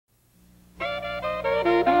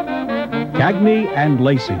Cagney and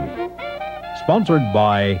Lacey. Sponsored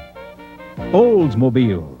by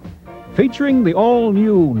Oldsmobile. Featuring the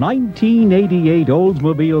all-new 1988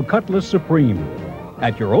 Oldsmobile Cutlass Supreme.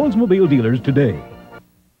 At your Oldsmobile dealers today.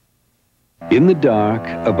 In the dark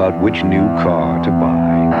about which new car to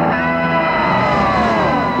buy.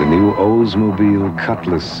 The new Oldsmobile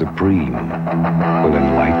Cutlass Supreme will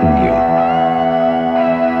enlighten you.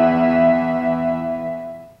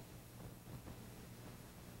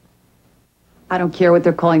 I don't care what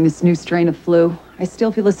they're calling this new strain of flu. I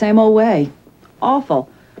still feel the same old way. Awful.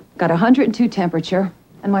 Got 102 temperature,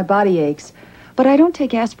 and my body aches. But I don't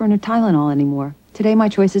take aspirin or Tylenol anymore. Today my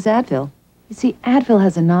choice is Advil. You see, Advil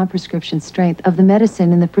has a non-prescription strength of the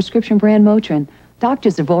medicine in the prescription brand Motrin.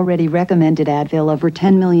 Doctors have already recommended Advil over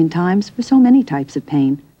 10 million times for so many types of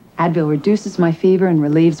pain. Advil reduces my fever and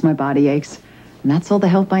relieves my body aches. And that's all the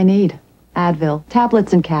help I need. Advil,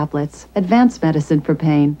 tablets and caplets, advanced medicine for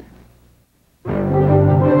pain.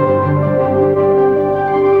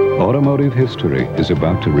 Automotive history is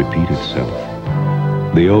about to repeat itself.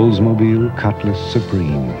 The Oldsmobile Cutlass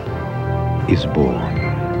Supreme is born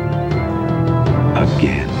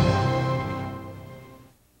again.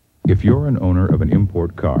 If you're an owner of an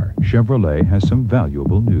import car, Chevrolet has some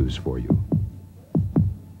valuable news for you.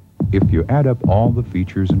 If you add up all the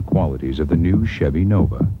features and qualities of the new Chevy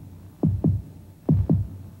Nova,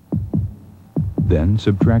 then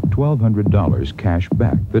subtract $1,200 cash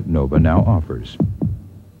back that Nova now offers,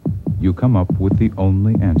 you come up with the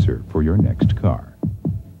only answer for your next car.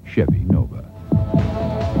 Chevy Nova.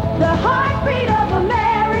 The heartbeat of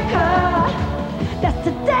America. That's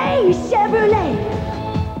today's Chevrolet.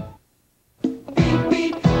 Beep,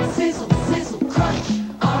 beep, sizzle, sizzle, crunch.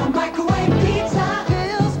 Our microwave pizza.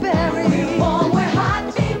 Pillsbury. We're warm, we're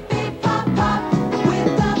hot. Beep, beep, pop, pop. With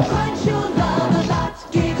the crunch you'll love a lot.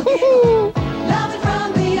 Giggle, giggle. Love it from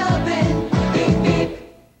the oven. Beep, beep.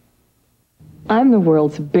 I'm the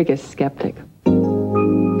world's biggest skeptic.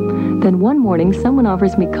 Then one morning, someone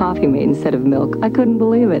offers me Coffee Mate instead of milk. I couldn't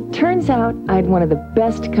believe it. Turns out I had one of the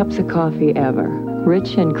best cups of coffee ever.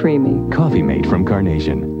 Rich and creamy. Coffee Mate from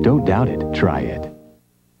Carnation. Don't doubt it. Try it.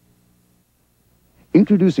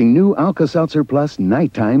 Introducing new Alka-Seltzer Plus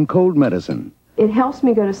Night-Time Cold Medicine. It helps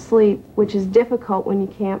me go to sleep, which is difficult when you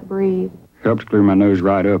can't breathe. Helped clear my nose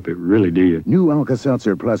right up. It really did. New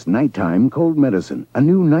Alka-Seltzer Plus Night-Time Cold Medicine. A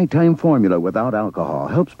new nighttime formula without alcohol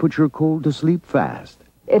helps put your cold to sleep fast.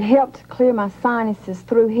 It helped clear my sinuses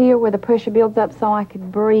through here where the pressure builds up so I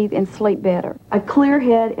could breathe and sleep better. A clear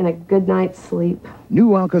head and a good night's sleep.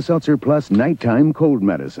 New Alka-Seltzer Plus Nighttime Cold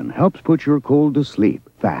Medicine helps put your cold to sleep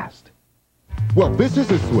fast. Well, this is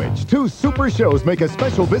a switch. Two super shows make a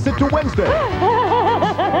special visit to Wednesday.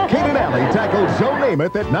 Kate and Allie tackle Joe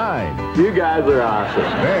Namath at 9. You guys are awesome.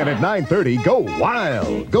 Then at 9:30, go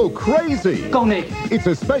wild. Go crazy. Go Nick. It's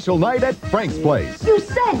a special night at Frank's Place. You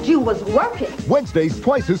said you was working. Wednesdays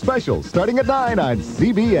twice as special, starting at 9 on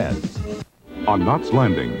CBS. On Knott's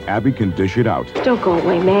Landing, Abby can dish it out. Don't go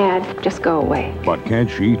away mad. Just go away. But can't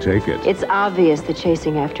she take it? It's obvious that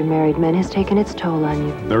chasing after married men has taken its toll on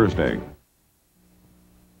you. Thursday.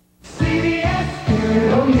 CBS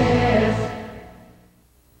Spirit Oh Yes.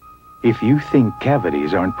 If you think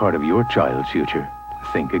cavities aren't part of your child's future,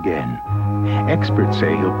 think again. Experts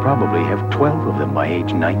say he'll probably have 12 of them by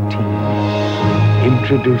age 19.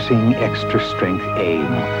 Introducing Extra Strength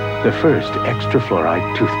AIM, the first extra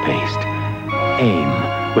fluoride toothpaste.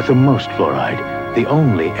 AIM, with the most fluoride, the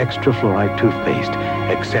only extra fluoride toothpaste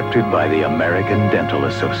accepted by the American Dental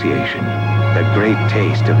Association. The great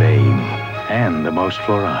taste of AIM and the most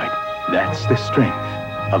fluoride. That's the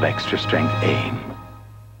strength of Extra Strength AIM.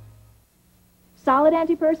 Solid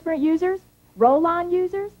antiperspirant users, roll-on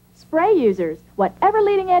users, spray users, whatever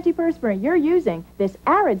leading antiperspirant you're using, this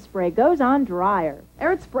Arrid spray goes on drier.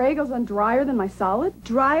 Arrid spray goes on drier than my solid?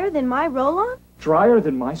 Drier than my roll-on? Drier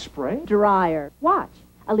than my spray? Drier. Watch.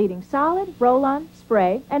 A leading solid, roll-on,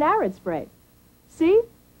 spray, and Arrid spray. See?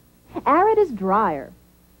 Arrid is drier.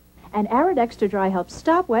 And Arrid Extra Dry helps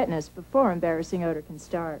stop wetness before embarrassing odor can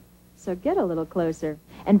start. So get a little closer.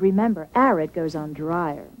 And remember, Arrid goes on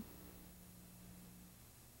drier.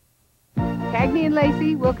 Cagney and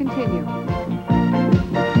Lacey will continue.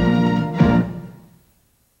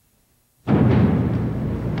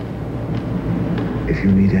 If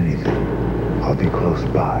you need anything, I'll be close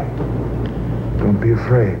by. Don't be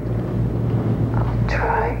afraid. I'll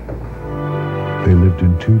try. They lived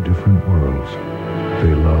in two different worlds.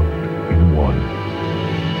 They loved in one.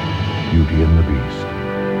 Beauty and the Beast.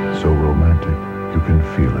 So romantic, you can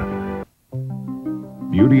feel it.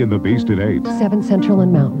 Beauty and the Beast at 8. 7 Central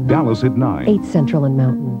and Mountain. Dallas at 9. 8 Central and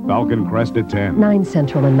Mountain. Falcon Crest at 10. 9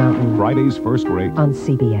 Central and Mountain. Friday's First Rate. On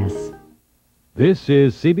CBS. This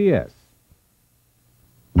is CBS.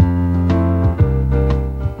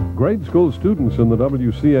 Grade school students in the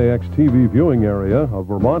WCAX-TV viewing area of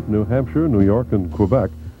Vermont, New Hampshire, New York, and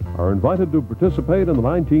Quebec are invited to participate in the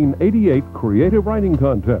 1988 Creative Writing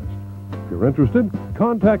Contest. If you're interested,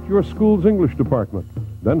 contact your school's English department.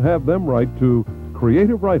 Then have them write to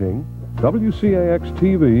Creative Writing,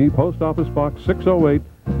 WCAX-TV, Post Office Box 608,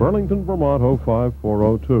 Burlington, Vermont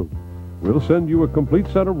 05402. We'll send you a complete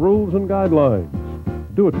set of rules and guidelines.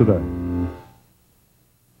 Do it today.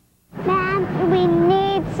 Ma'am, we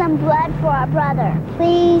need some blood for our brother.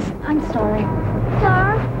 Please. I'm sorry.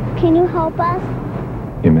 Sir, can you help us?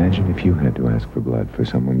 Imagine if you had to ask for blood for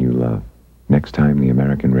someone you love. Next time the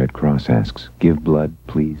American Red Cross asks, give blood,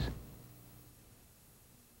 please.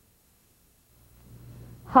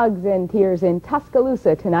 Hugs and tears in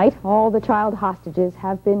Tuscaloosa tonight. All the child hostages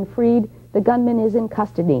have been freed. The gunman is in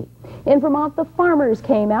custody. In Vermont, the farmers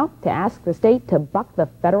came out to ask the state to buck the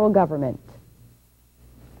federal government.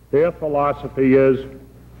 Their philosophy is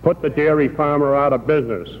put the dairy farmer out of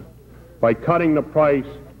business by cutting the price.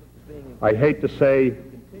 I hate to say,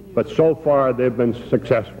 but so far they've been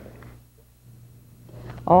successful.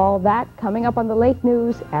 All that coming up on the late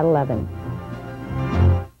news at 11.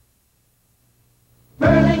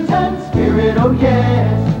 Burlington Spirit Oh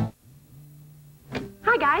Yes.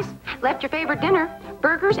 Hi guys, left your favorite dinner,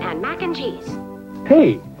 burgers and mac and cheese.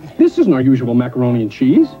 Hey, this isn't our usual macaroni and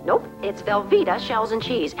cheese. Nope, it's Velveeta shells and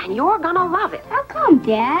cheese, and you're gonna love it. How come,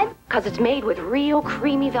 Dad? Because it's made with real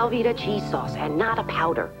creamy Velveeta cheese sauce and not a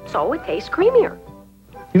powder, so it tastes creamier.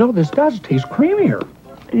 You know, this does taste creamier.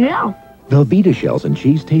 Yeah. Velveeta shells and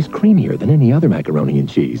cheese taste creamier than any other macaroni and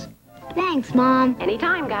cheese. Thanks, Mom.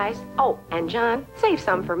 Anytime, guys. Oh, and John, save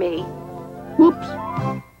some for me. Whoops.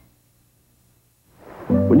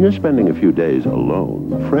 When you're spending a few days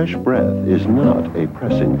alone, fresh breath is not a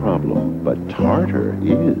pressing problem, but tartar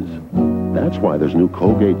is. That's why there's new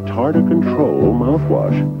Colgate Tartar Control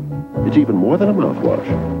mouthwash. It's even more than a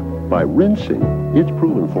mouthwash. By rinsing, its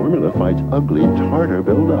proven formula fights ugly tartar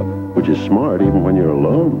buildup, which is smart even when you're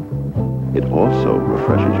alone. It also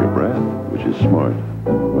refreshes your breath, which is smart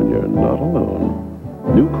when you're not alone.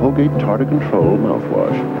 New Colgate Tartar Control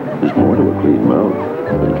mouthwash. There's more to a clean mouth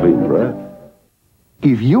than clean breath.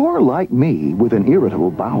 If you're like me with an irritable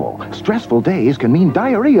bowel, stressful days can mean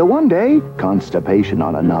diarrhea one day, constipation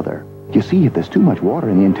on another. You see, if there's too much water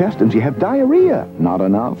in the intestines, you have diarrhea. Not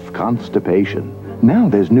enough, constipation. Now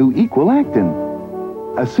there's new Equalactin,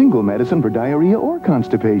 a single medicine for diarrhea or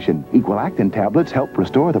constipation. Equalactin tablets help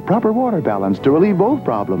restore the proper water balance to relieve both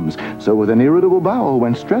problems. So with an irritable bowel,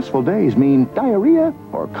 when stressful days mean diarrhea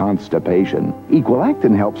or constipation,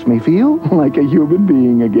 Equalactin helps me feel like a human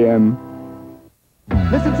being again.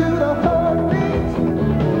 Listen to the heartbeat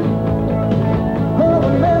of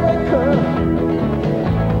America.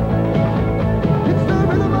 It's the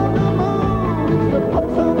rhythm of the moon. It's the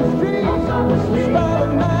pulse of the streets.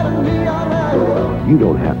 Starlight night and neon light. You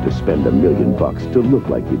don't have to spend $1 million to look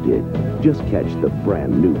like you did. Just catch the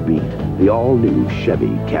brand new beat, the all-new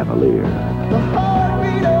Chevy Cavalier. The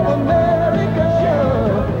heartbeat of America.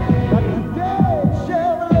 That's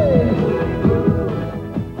today,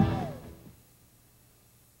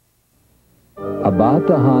 Chevrolet. About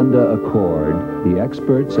the Honda Accord, the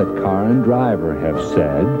experts at Car and Driver have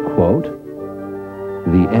said, quote,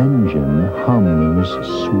 "The engine hums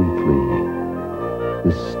sweetly.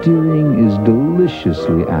 The steering is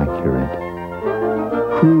deliciously accurate.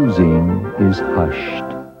 Cruising is hushed.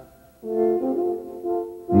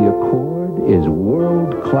 The Accord is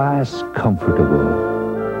world-class comfortable.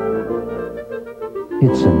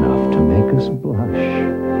 It's enough to make us blush."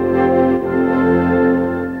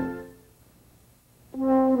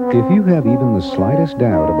 If you have even the slightest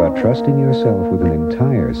doubt about trusting yourself with an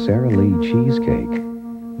entire Sara Lee cheesecake,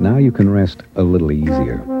 now you can rest a little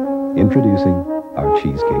easier. Introducing our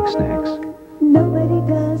cheesecake snacks. Nobody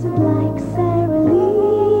does it like Sara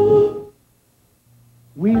Lee.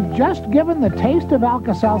 We've just given the taste of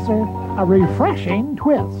Alka-Seltzer a refreshing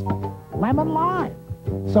twist. Lemon lime.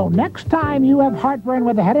 So next time you have heartburn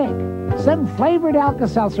with a headache, send flavored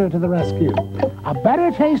Alka-Seltzer to the rescue. A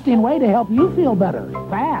better tasting way to help you feel better,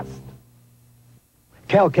 fast.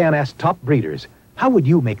 Cal-Can asked top breeders, how would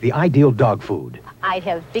you make the ideal dog food? I'd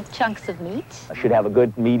have big chunks of meat. It should have a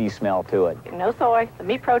good meaty smell to it. No soy, the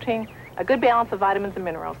meat protein, a good balance of vitamins and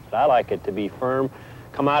minerals. I like it to be firm,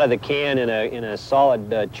 come out of the can in a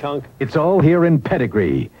solid chunk. It's all here in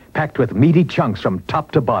Pedigree, packed with meaty chunks from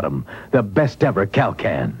top to bottom. The best ever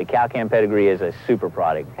Cal-Can. The Cal-Can Pedigree is a super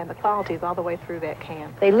product. And the quality is all the way through that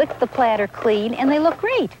can. They lick the platter clean, and they look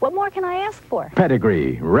great. What more can I ask for?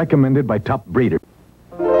 Pedigree, recommended by top breeders.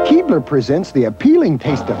 Keebler presents the appealing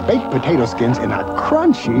taste of baked potato skins in a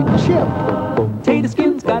crunchy chip. Potato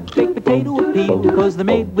skins got baked potato appeal because they're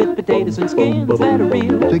made with potatoes and skins that are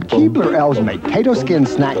real. The Keebler elves make potato skin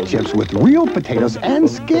snack chips with real potatoes and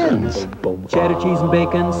skins. Cheddar cheese and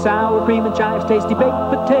bacon, sour cream and chives, tasty baked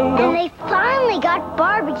potato. And they finally got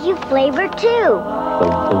barbecue flavor too.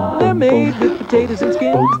 They're made with potatoes and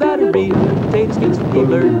skins that are real. Potato skins from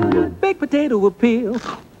Keebler, baked potato appeal.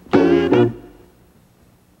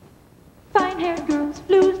 Fine-haired girls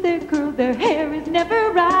lose their curl, their hair is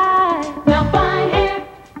never right. Now fine hair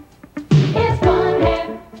is fun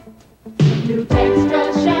hair. New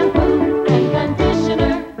Extra shampoo and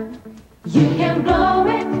conditioner. You can blow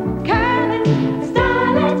it, curl it,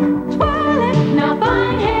 style it, twirl it. Now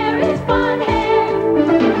fine hair is fun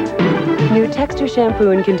hair. New Texture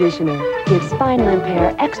shampoo and conditioner gives fine limp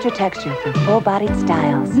hair extra texture for full-bodied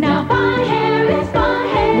styles. Now fine hair is fun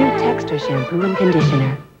hair. New Texture shampoo and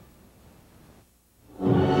conditioner.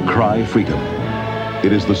 Cry Freedom.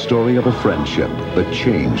 It is the story of a friendship that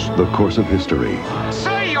changed the course of history.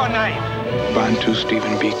 Say your name! Bantu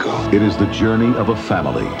Stephen Biko. It is the journey of a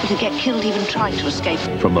family. You could get killed even trying to escape.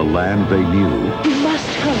 From the land they knew You must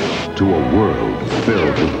hurry. to a world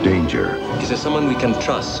filled with danger. Is there someone we can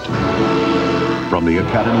trust? From the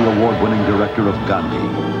Academy Award-winning director of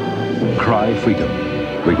Gandhi, Cry Freedom,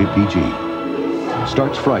 rated PG.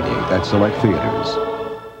 Starts Friday at select theaters.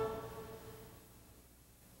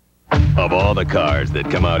 Of all the cars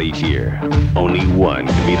that come out each year, only one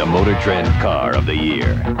can be the Motor Trend Car of the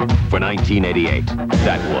Year. For 1988,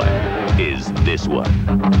 that one is this one.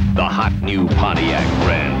 The hot new Pontiac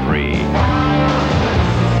Grand Prix.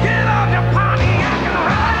 Get on your Pontiac and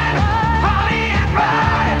ride! Pontiac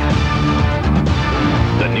ride!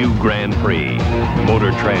 The new Grand Prix,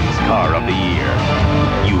 Motor Trend's Car of the Year.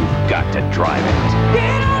 You've got to drive it.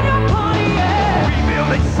 Get on your Pontiac!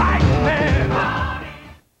 Rebuild excitement!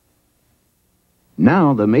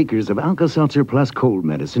 Now the makers of Alka-Seltzer Plus Cold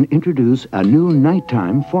Medicine introduce a new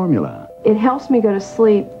nighttime formula. It helps me go to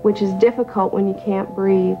sleep, which is difficult when you can't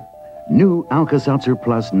breathe. New Alka-Seltzer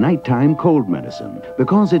Plus Nighttime Cold Medicine.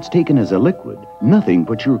 Because it's taken as a liquid, nothing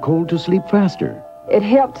puts your cold to sleep faster. It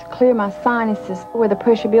helped clear my sinuses where the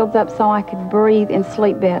pressure builds up so I could breathe and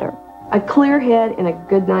sleep better. A clear head and a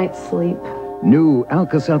good night's sleep. New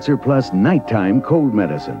Alka-Seltzer Plus Nighttime Cold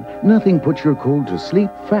Medicine. Nothing puts your cold to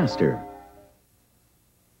sleep faster.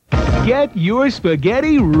 Get your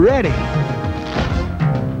spaghetti ready.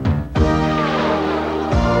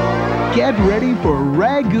 Get ready for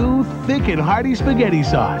Ragu Thick and Hearty Spaghetti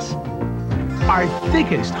Sauce. Our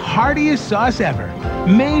thickest, heartiest sauce ever.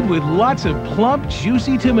 Made with lots of plump,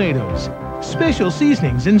 juicy tomatoes. Special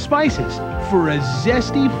seasonings and spices for a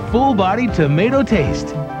zesty, full-bodied tomato taste.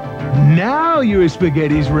 Now your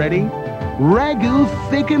spaghetti's ready. Ragu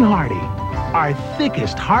Thick and Hearty. Our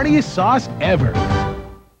thickest, heartiest sauce ever.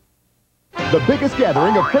 The biggest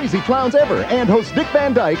gathering of crazy clowns ever, and host Dick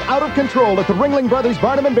Van Dyke out of control at the Ringling Brothers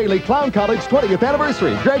Barnum and Bailey Clown College 20th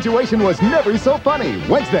anniversary. Graduation was never so funny.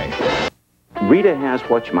 Wednesday. Rita has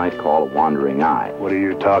what you might call a wandering eye. What are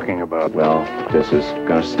you talking about? Well, this is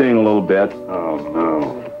going to sting a little bit. Oh,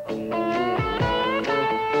 no.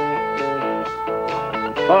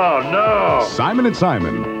 Oh, no! Simon &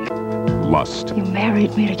 Simon. Lust You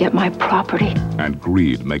married me to get my property. and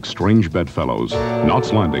greed make strange bedfellows.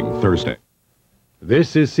 Knots Landing, Thursday.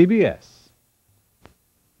 This is CBS.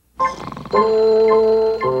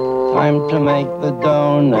 Time to make the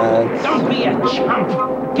donuts. Don't be a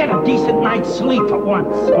chump. Get a decent night's sleep at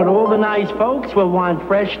once. But all the nice folks will want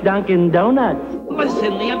fresh Dunkin' Donuts.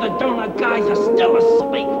 Listen, the other donut guys are still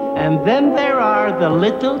asleep. And then there are the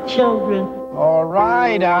little children. All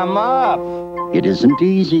right, I'm up. It isn't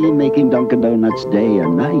easy making Dunkin' Donuts day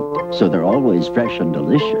and night, so they're always fresh and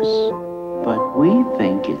delicious. But we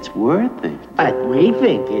think it's worth it. But we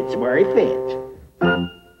think it's worth it.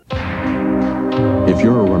 If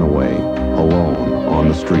you're a runaway, alone, on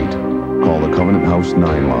the street, call the Covenant House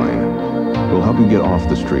 9 line. We'll help you get off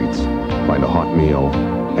the streets, find a hot meal,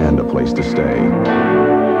 and a place to stay.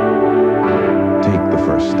 Take the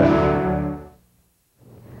first step.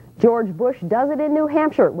 George Bush does it in New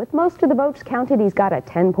Hampshire. With most of the votes counted, he's got a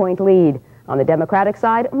 10-point lead. On the Democratic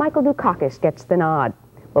side, Michael Dukakis gets the nod.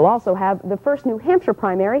 We'll also have the first New Hampshire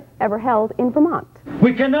primary ever held in Vermont.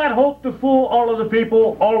 We cannot hope to fool all of the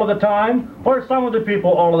people all of the time, or some of the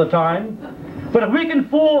people all of the time. But if we can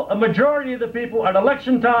fool a majority of the people at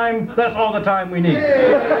election time, that's all the time we need.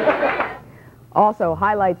 Also,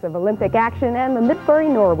 highlights of Olympic action and the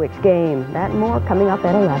Midbury-Norwich game. That and more coming up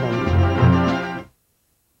at 11.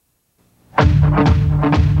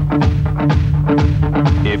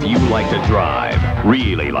 If you like to drive,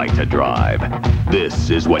 really like to drive, this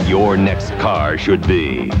is what your next car should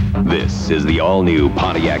be. This is the all-new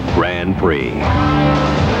Pontiac Grand Prix.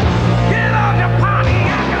 Get on your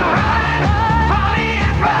Pontiac and ride!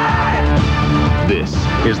 Pontiac ride! This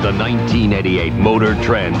is the 1988 Motor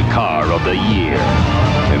Trend Car of the Year.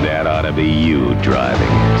 And that ought to be you driving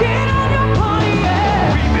it. Get on your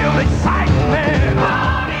Pontiac! Rebuild excitement!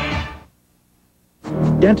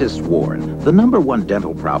 Dentists warn, the #1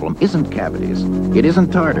 dental problem isn't cavities, it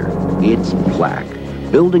isn't tartar, it's plaque,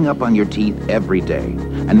 building up on your teeth every day.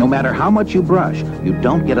 And no matter how much you brush, you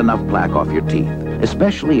don't get enough plaque off your teeth,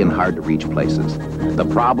 especially in hard-to-reach places. The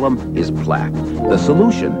problem is plaque. The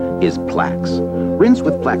solution is Plaques. Rinse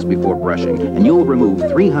with Plaques before brushing, and you'll remove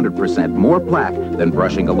 300% more plaque than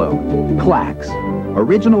brushing alone. Plaques.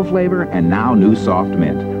 Original flavor and now new soft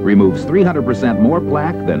mint. Removes 300% more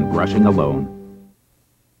plaque than brushing alone.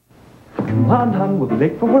 Come on, hon, we'll be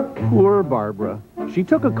late for work. Poor Barbara. She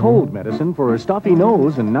took a cold medicine for her stuffy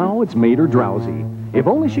nose, and now it's made her drowsy. If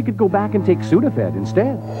only she could go back and take Sudafed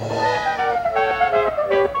instead.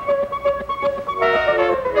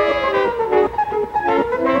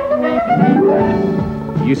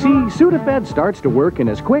 You see, Sudafed starts to work in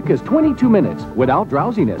as quick as 22 minutes without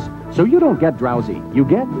drowsiness. So you don't get drowsy, you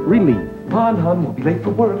get relief. Come on, hon, we'll be late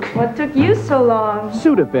for work. What took you so long?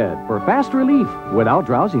 Sudafed for fast relief without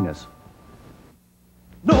drowsiness.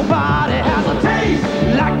 Nobody has a taste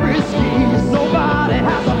like Friskies. Nobody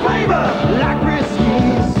has a flavor like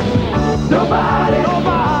Friskies.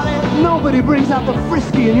 Nobody brings out the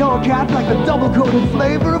frisky in your cat like the double-coated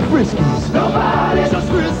flavor of Friskies. Nobody's just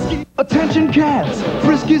Frisky. Attention cats!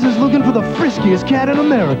 Friskies is looking for the friskiest cat in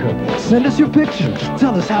America. Send us your picture.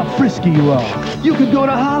 Tell us how frisky you are. You could go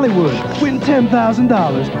to Hollywood, win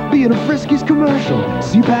 $10,000, be in a Friskies commercial.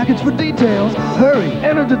 See package for details. Hurry,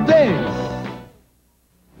 enter today.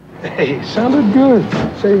 Hey, sounded good.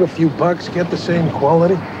 Save a few bucks, get the same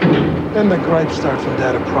quality. Then the gripes start from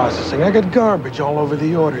data processing. I got garbage all over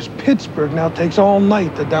the orders. Pittsburgh now takes all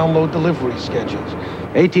night to download delivery schedules.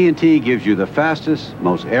 AT&T gives you the fastest,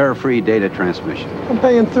 most error-free data transmission. I'm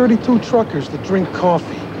paying 32 truckers to drink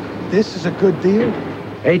coffee. This is a good deal?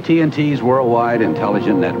 AT&T's worldwide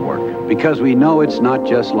intelligent network. Because we know it's not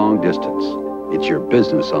just long distance. It's your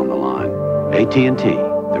business on the line. AT&T,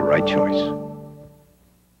 the right choice.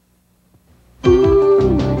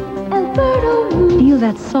 Feel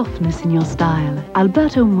that softness in your style.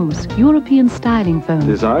 Alberto Mousse European styling foam.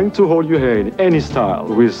 Designed to hold your hair in any style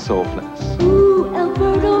with softness. Ooh,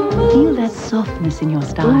 Alberto Mousse. Feel that softness in your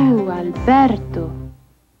style. Ooh, Alberto.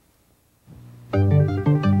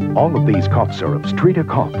 All of these cough syrups treat a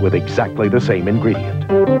cough with exactly the same ingredient.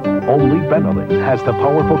 Only Benylin has the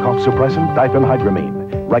powerful cough suppressant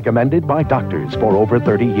diphenhydramine, recommended by doctors for over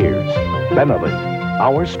 30 years. Benylin,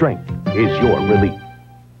 our strength is your relief.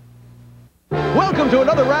 Welcome to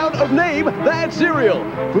another round of Name That Cereal.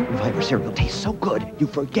 Fruit and fiber cereal tastes so good, you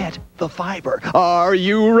forget the fiber. Are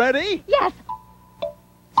you ready? Yes.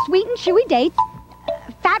 Sweet and chewy dates,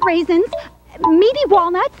 fat raisins, meaty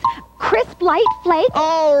walnuts, crisp light flakes.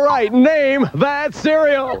 All right, name that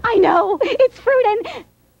cereal. I know. It's fruit.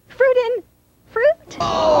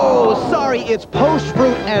 Oh, sorry, it's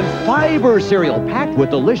post-fruit and fiber cereal packed with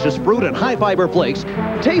delicious fruit and high-fiber flakes.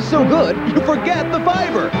 Tastes so good, you forget the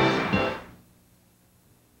fiber.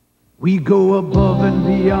 We go above and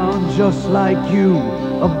beyond just like you,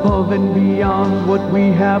 above and beyond what we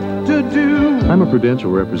have to do. I'm a Prudential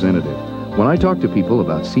representative. When I talk to people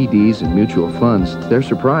about CDs and mutual funds, they're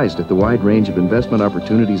surprised at the wide range of investment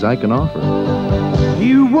opportunities I can offer.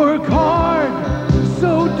 You work hard,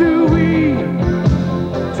 so do we,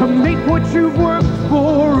 to make what you've worked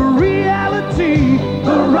for a reality.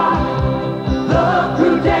 The Rock, the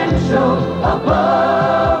Prudential,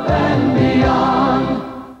 above and beyond.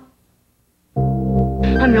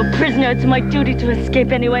 I'm your prisoner. It's my duty to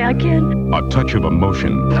escape any way I can. A touch of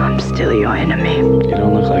emotion. I'm still your enemy. You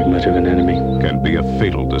don't look like much of an enemy. Can be a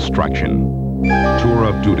fatal distraction. Tour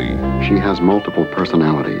of duty. She has multiple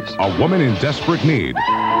personalities. A woman in desperate need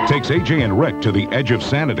takes AJ and Rick to the edge of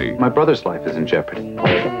sanity. My brother's life is in jeopardy.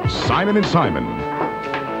 Simon and Simon.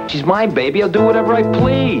 She's my baby. I'll do whatever I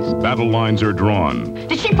please. Battle lines are drawn.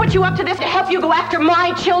 Did she put you up to this to help you go after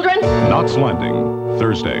my children? Knots Landing,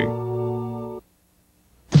 Thursday.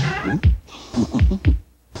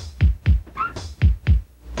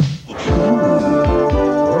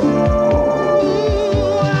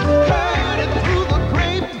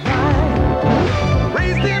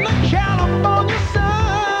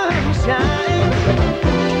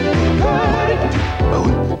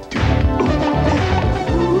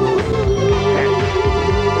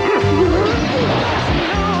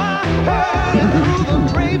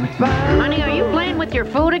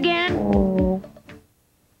 food again?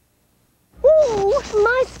 Ooh,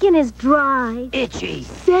 my skin is dry. Itchy.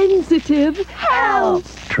 Sensitive. Help!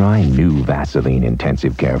 Try new Vaseline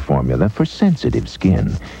Intensive Care Formula for sensitive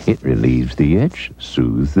skin. It relieves the itch,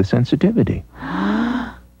 soothes the sensitivity.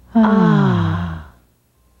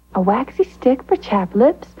 A waxy stick for chapped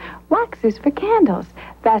lips, waxes for candles.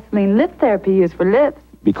 Vaseline Lip Therapy is for lips.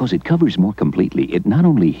 Because it covers more completely, it not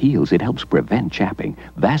only heals, it helps prevent chapping.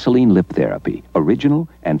 Vaseline Lip Therapy. Original,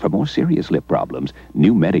 and for more serious lip problems,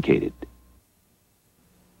 new medicated.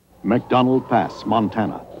 McDonald Pass,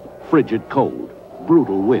 Montana. Frigid cold,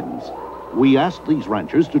 brutal winds. We asked these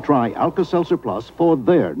ranchers to try Alka-Seltzer Plus for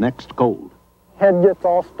their next cold. Head gets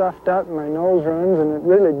all stuffed up and my nose runs and it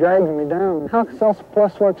really drags me down. Alka-Seltzer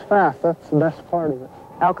Plus works fast. That's the best part of it.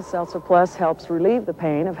 Alka-Seltzer Plus helps relieve the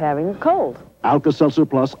pain of having a cold. Alka-Seltzer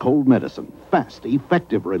Plus cold medicine. Fast,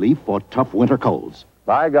 effective relief for tough winter colds.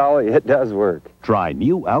 By golly, it does work. Try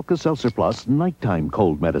new Alka-Seltzer Plus nighttime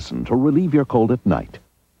cold medicine to relieve your cold at night.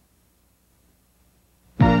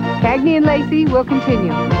 Cagney and Lacey will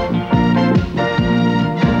continue.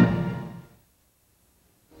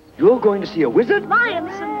 You're going to see a wizard?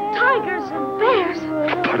 Lions and tigers and bears.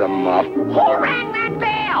 Put 'em up. Who rang that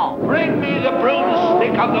bell? Bring me the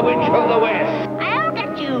broomstick of the Witch of the West. I'll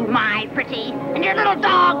get you, my pretty, and your little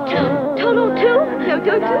dog, too. Toto, too? No,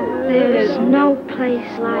 Toto. There's no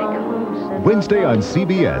place like home. Wednesday on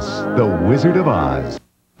CBS, The Wizard of Oz.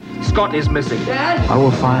 Scott is missing. Dad? I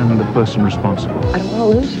will find the person responsible. I don't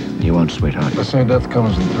want to lose you. You won't, sweetheart. They say death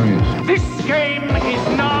comes in threes. This game is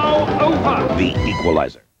now over. The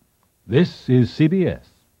Equalizer. This is CBS.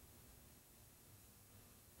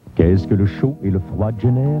 Qu'est-ce que le chaud et le froid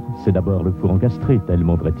génèrent? C'est d'abord le four encastré,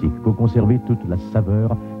 tellement pratique, pour conserver toute la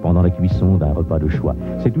saveur pendant la cuisson d'un repas de choix.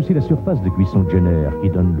 C'est aussi la surface de cuisson génère qui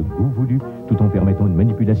donne le goût voulu, tout en permettant une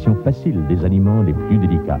manipulation facile des aliments les plus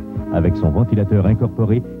délicats, avec son ventilateur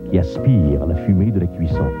incorporé qui aspire la fumée de la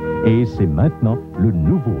cuisson. Et c'est maintenant le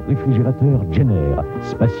nouveau réfrigérateur Jenner,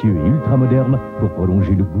 spacieux et ultra-moderne pour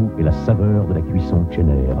prolonger le goût et la saveur de la cuisson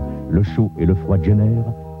Jenner. Le chaud et le froid Jenner,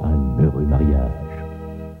 un heureux mariage.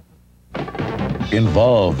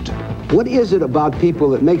 Involved. What is it about people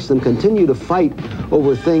that makes them continue to fight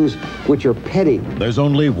over things which are petty? There's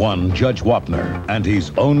only one Judge Wapner, and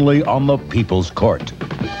he's only on the People's Court.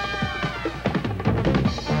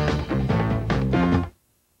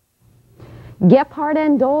 Gephardt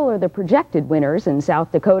and Dole are the projected winners in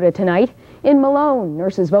South Dakota tonight. In Malone,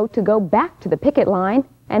 nurses vote to go back to the picket line.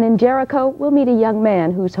 And in Jericho, we'll meet a young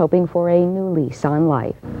man who's hoping for a new lease on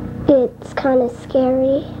life. It's kind of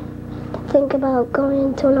scary to think about going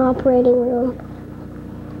into an operating room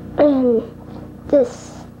and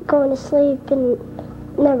just going to sleep and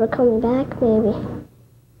never coming back, maybe.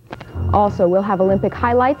 Also, we'll have Olympic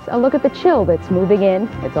highlights, a look at the chill that's moving in.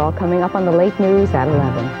 It's all coming up on the late news at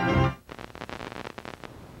 11.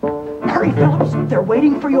 Hurry, Phillips, they're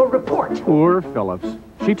waiting for your report. Poor Phillips.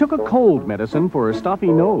 She took a cold medicine for a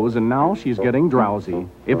stuffy nose, and now she's getting drowsy.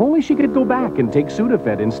 If only she could go back and take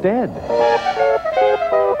Sudafed instead.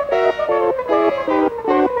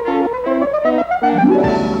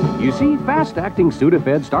 You see, fast-acting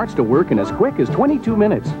Sudafed starts to work in as quick as 22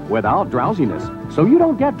 minutes without drowsiness. So you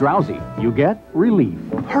don't get drowsy, you get relief.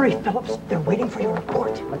 Hurry, Phillips, they're waiting for your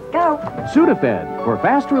report. Let's go. Sudafed for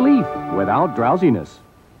fast relief without drowsiness.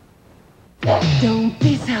 Don't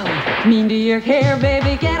be so mean to your hair,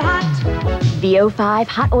 baby, get hot. VO5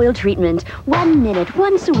 Hot Oil Treatment. 1 minute,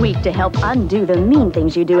 once a week to help undo the mean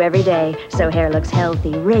things you do every day. So hair looks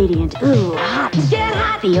healthy, radiant, ooh, hot. Get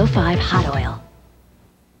hot! VO5 Hot Oil.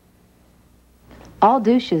 All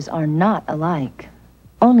douches are not alike.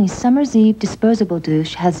 Only Summer's Eve Disposable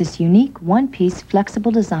Douche has this unique one-piece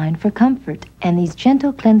flexible design for comfort and these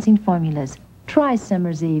gentle cleansing formulas. Try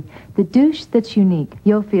Summer's Eve, the douche that's unique.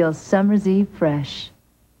 You'll feel Summer's Eve fresh.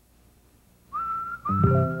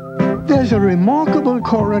 There's a remarkable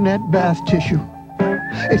coronet bath tissue.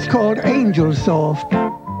 It's called Angel Soft.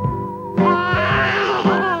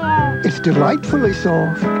 It's delightfully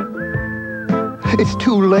soft. It's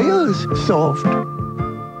 2 layers soft.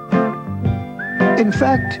 In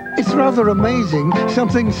fact, it's rather amazing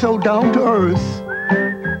something so down to earth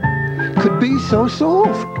could be so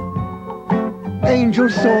soft. Angel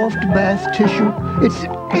Soft bath tissue. It's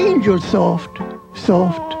Angel Soft.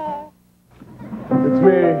 Soft. It's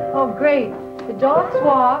me. Oh, great. The dogs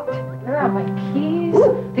walked. There are my keys.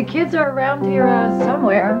 The kids are around here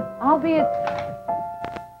somewhere. I'll be at...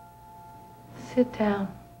 Sit down.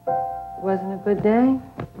 Wasn't a good day?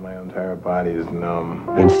 My entire body is numb.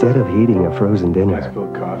 Instead of heating a frozen dinner, I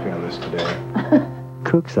spilled coffee on this today.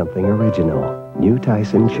 cook something original. New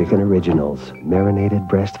Tyson Chicken Originals. Marinated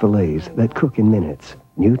breast fillets that cook in minutes.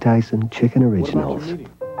 New Tyson Chicken Originals.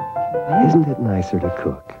 Isn't it nicer to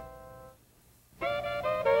cook?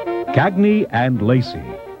 Cagney and Lacey.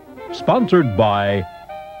 Sponsored by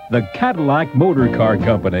the Cadillac Motor Car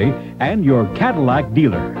Company and your Cadillac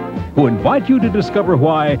dealer, who invite you to discover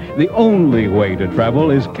why the only way to travel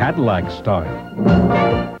is Cadillac style.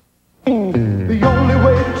 The only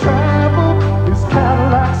way to travel is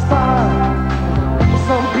Cadillac style.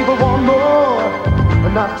 Some people want more, but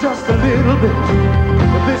not just a little bit.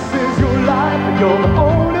 But this is your life, and you're the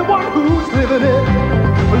only one who's living it.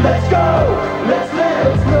 Well, let's go, let's live,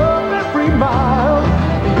 let's love every mile.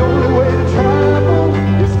 The only way to travel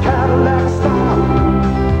is Cadillac style.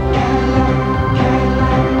 Cadillac,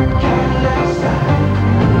 Cadillac, Cadillac style.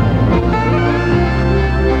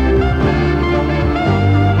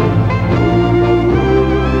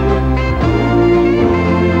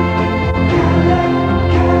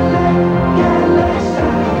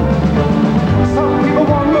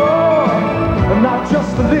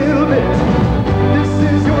 Just a little bit. This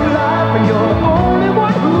is your life, and you're the only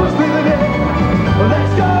one who's living it. Well,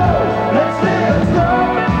 let's go, let's live, let's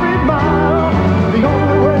love every mile. The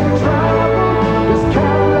only way to travel is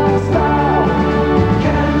Cadillac style.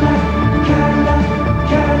 Cadillac, Cadillac,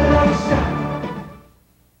 Cadillac style.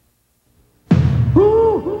 Who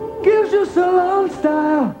gives you salon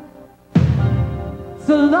style?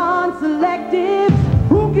 Salon Selectives.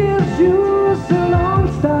 Who gives you salon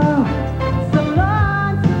style?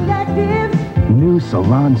 New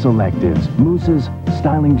Salon Selectives, mousses,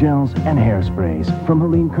 styling gels, and hairsprays from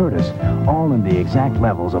Helene Curtis, all in the exact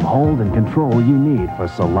levels of hold and control you need for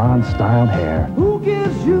salon-styled hair. Who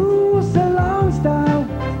gives you salon style?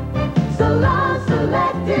 Salon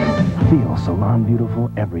Selectives. Feel salon beautiful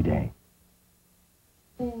every day.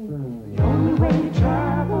 The only way to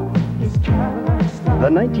travel is Cadillac style. The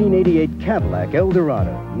 1988 Cadillac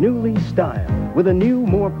Eldorado, newly styled with a new,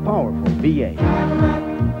 more powerful V8.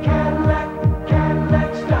 Cadillac, Cadillac,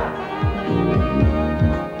 Cadillac style.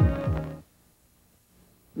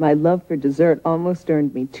 My love for dessert almost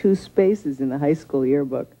earned me 2 spaces in the high school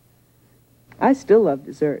yearbook. I still love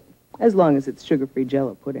dessert, as long as it's sugar-free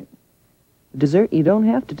Jell-O pudding. Dessert you don't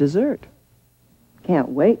have to dessert. Can't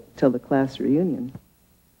wait till the class reunion.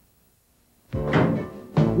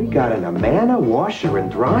 We got an Amana washer and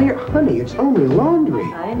dryer. Honey, it's only laundry.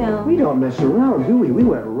 I know. We don't mess around, do we? We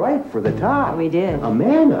went right for the top. We did.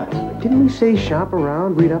 Amana. Didn't we say shop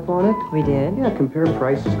around, read up on it? We did. Yeah, compare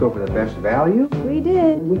prices, go for the best value. We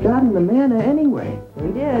did. We got an Amana anyway.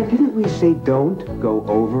 We did. Didn't we say don't go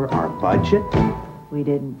over our budget? We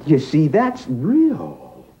didn't. You see, that's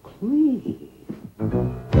real clean.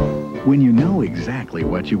 When you know exactly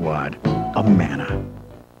what you want, Amana.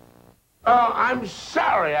 Oh, I'm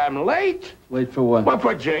sorry I'm late. Late for what? Well,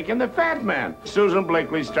 for Jake and the Fat Man. Susan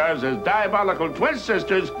Blakely stars as diabolical twin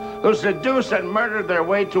sisters who seduce and murder their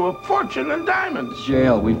way to a fortune in diamonds.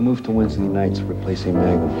 JL, we've moved to Wednesday nights, replacing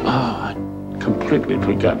Magnum. Oh, I'd completely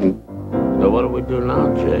forgotten. So what do we do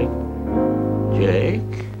now, Jake?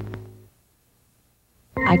 Jake?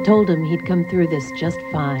 I told him he'd come through this just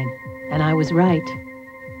fine, and I was right.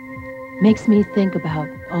 Makes me think about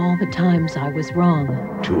all the times I was wrong.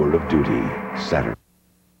 Tour of Duty, Saturday.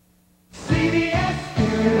 CBS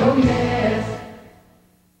Spirit Oh Yes.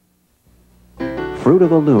 Fruit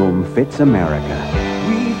of the Loom fits America.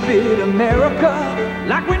 We fit America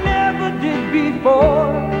like we never did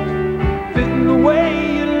before. Fitting the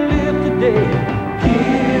way you live today,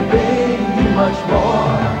 giving you much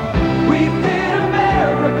more. We fit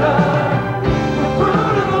America.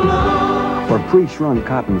 Fruit of the Loom. For pre-shrunk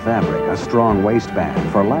cotton fabric, a strong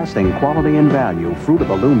waistband. For lasting quality and value, Fruit of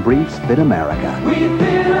the Loom briefs fit America. We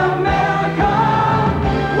fit America.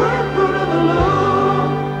 We're Fruit of the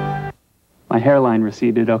Loom. My hairline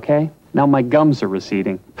receded, okay? Now my gums are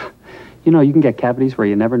receding. You know, you can get cavities where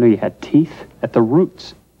you never knew you had teeth at the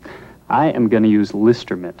roots. I am going to use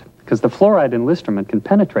Listermint, because the fluoride in Listermint can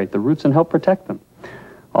penetrate the roots and help protect them.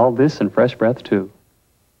 All this and fresh breath, too.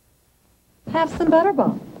 Have some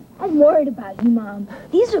Butterball. I'm worried about you, Mom.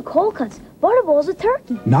 These are cold cuts. Butterball's a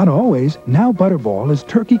turkey. Not always. Now Butterball is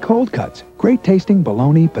turkey cold cuts. Great tasting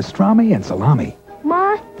bologna, pastrami, and salami.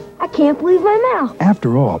 Ma, I can't believe my mouth.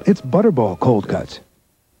 After all, it's Butterball cold cuts.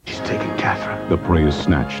 She's taken Catherine. The prey is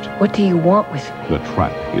snatched. What do you want with me? The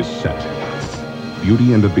trap is set.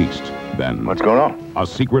 Beauty and the Beast. Then... What's going on? A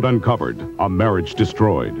secret uncovered. A marriage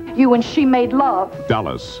destroyed. You and she made love.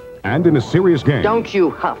 Dallas. And in a serious game... Don't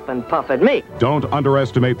you huff and puff at me. Don't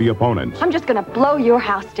underestimate the opponent. I'm just gonna blow your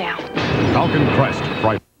house down. Falcon Crest.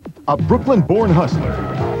 A Brooklyn-born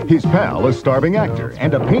hustler. His pal, a starving actor,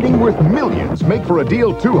 and a painting worth millions make for a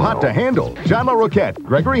deal too hot to handle. John LaRoquette,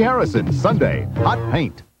 Gregory Harrison, Sunday, Hot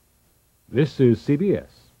Paint. This is CBS.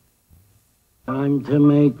 Time to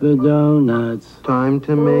make the donuts. Time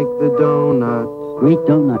to make the donuts. Great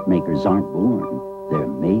donut makers aren't born, they're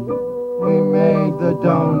made. We made the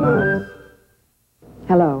donuts.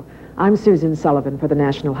 Hello, I'm Susan Sullivan for the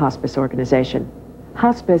National Hospice Organization.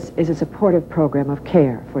 Hospice is a supportive program of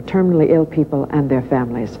care for terminally ill people and their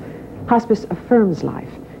families. Hospice affirms life,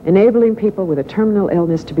 enabling people with a terminal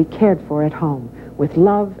illness to be cared for at home with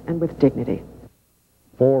love and with dignity.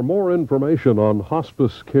 For more information on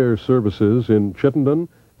hospice care services in Chittenden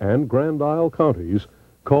and Grand Isle counties,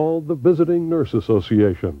 call the Visiting Nurse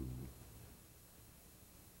Association.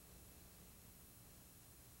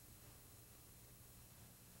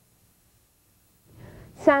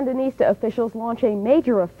 Sandinista officials launch a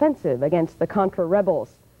major offensive against the Contra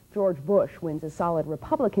rebels. George Bush wins a solid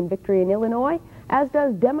Republican victory in Illinois, as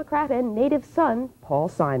does Democrat and native son Paul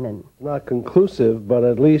Simon. Not conclusive, but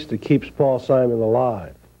at least it keeps Paul Simon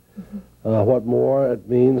alive. What more it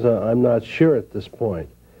means, I'm not sure at this point.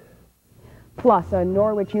 Plus, a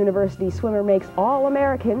Norwich University swimmer makes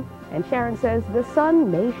All-American, and Sharon says the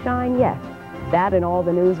sun may shine yet. That and all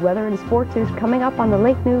the news, weather, and sports is coming up on the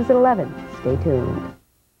late news at 11. Stay tuned.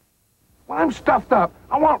 When I'm stuffed up,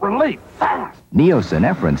 I want relief fast.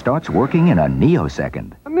 Neosynephrine starts working in a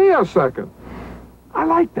neosecond. A neosecond. I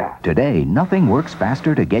like that. Today, nothing works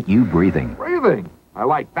faster to get you breathing. Breathing. I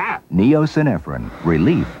like that. Neosynephrine.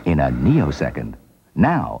 Relief in a neosecond.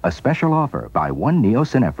 Now, a special offer. Buy one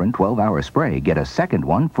Neosynephrine 12-hour spray, get a second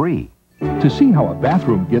one free. To see how a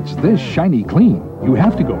bathroom gets this shiny clean, you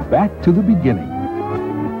have to go back to the beginning.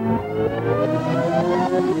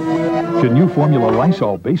 To new formula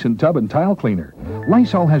Lysol Basin Tub and Tile Cleaner.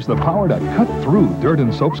 Lysol has the power to cut through dirt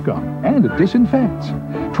and soap scum, and it disinfects.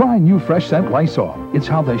 Try new fresh scent Lysol. It's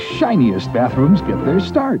how the shiniest bathrooms get their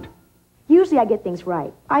start. Usually I get things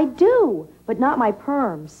right. I do, but not my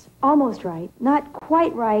perms. Almost right. Not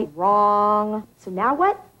quite right. Wrong. So now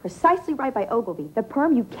what? Precisely Right by Ogilvy. The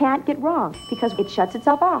perm you can't get wrong because it shuts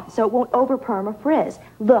itself off, so it won't over-perm or frizz.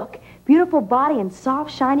 Look, beautiful body and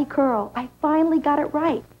soft, shiny curl. I finally got it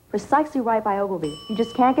right. Precisely Right by Ogilvy. You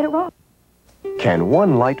just can't get it wrong. Can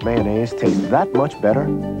one light mayonnaise taste that much better?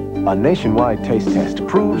 A nationwide taste test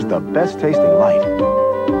proves the best tasting light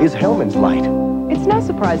is Hellman's Light. It's no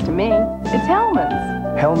surprise to me. It's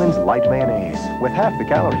Hellman's. Hellman's Light Mayonnaise. With half the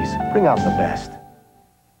calories, bring out the best.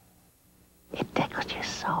 It tickles you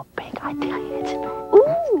so big, I tell you, it's...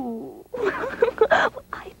 Ooh!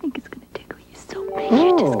 I think it's going to tickle you so big,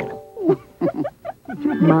 you're just going to...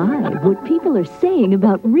 My, what people are saying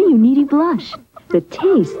about Reuniti Blush. The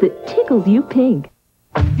taste that tickles you pink.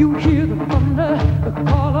 You hear the thunder, the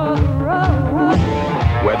call of the road.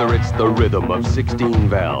 Whether it's the rhythm of 16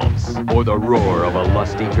 valves or the roar of a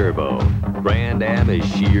lusty turbo, Grand Am is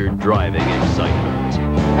sheer driving excitement.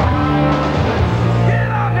 Get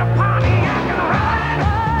on your Pontiac and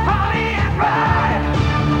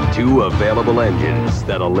ride, Two available engines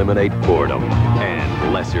that eliminate boredom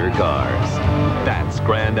and lesser cars. That's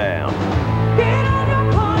Grand Am. Get on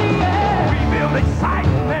your Pontiac, rebuild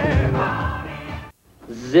excitement.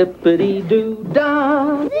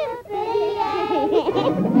 Zippity-doo-dah.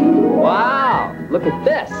 Wow, look at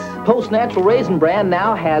this. Post Natural Raisin brand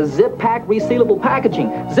now has Zip Pack resealable packaging.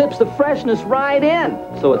 Zips the freshness right in,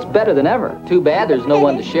 so it's better than ever. Too bad there's no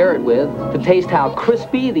one to share it with, to taste how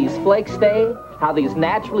crispy these flakes stay, how these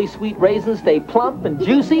naturally sweet raisins stay plump and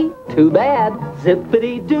juicy. Too bad.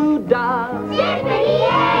 Zippity-doo-dah.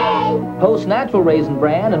 Zippity-yay! Post Natural Raisin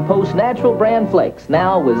brand and Post Natural brand flakes,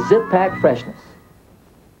 now with Zip Pack freshness.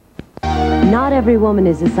 Not every woman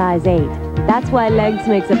is a size 8. That's why Legs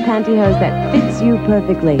makes a pantyhose that fits you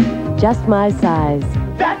perfectly. Just my size.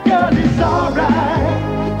 That girl is alright.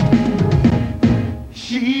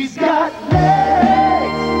 She's got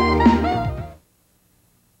legs.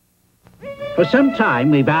 For some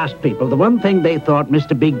time, we've asked people the one thing they thought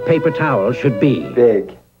Mr. Big Paper Towel should be.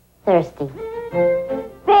 Big. Thirsty.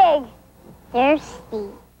 Big. Thirsty.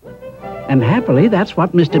 And happily, that's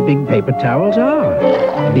what Mr. Big Paper Towels are.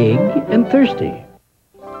 Big and thirsty.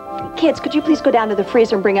 Kids, could you please go down to the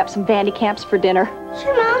freezer and bring up some Vandy Camps for dinner?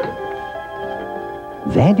 Sure, Mom.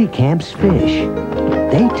 Vandy Camp's fish.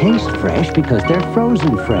 They taste fresh because they're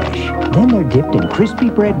frozen fresh. Then they're dipped in crispy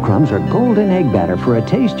breadcrumbs or golden egg batter for a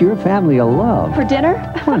taste your family will love. For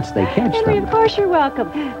dinner? Once they catch Henry, them. of course you're welcome.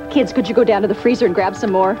 Kids, could you go down to the freezer and grab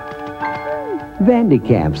some more? Vandy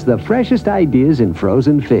Camps, the freshest ideas in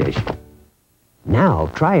frozen fish. Now,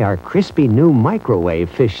 try our crispy new microwave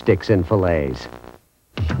fish sticks and fillets.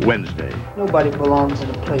 Wednesday, Nobody belongs in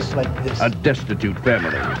a place like this. a destitute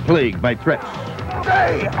family plagued by threats.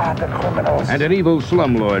 They are the criminals. And an evil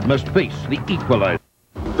slumlord must face the equalizer.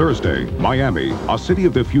 Thursday, Miami, a city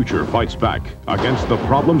of the future fights back against the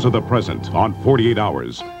problems of the present on 48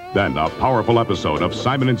 Hours. Then a powerful episode of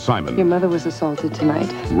Simon & Simon. Your mother was assaulted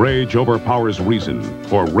tonight. Rage overpowers reason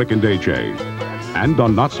for Rick and AJ. And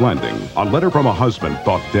on Knots Landing, a letter from a husband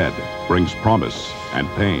thought dead brings promise and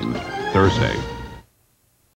pain. Thursday.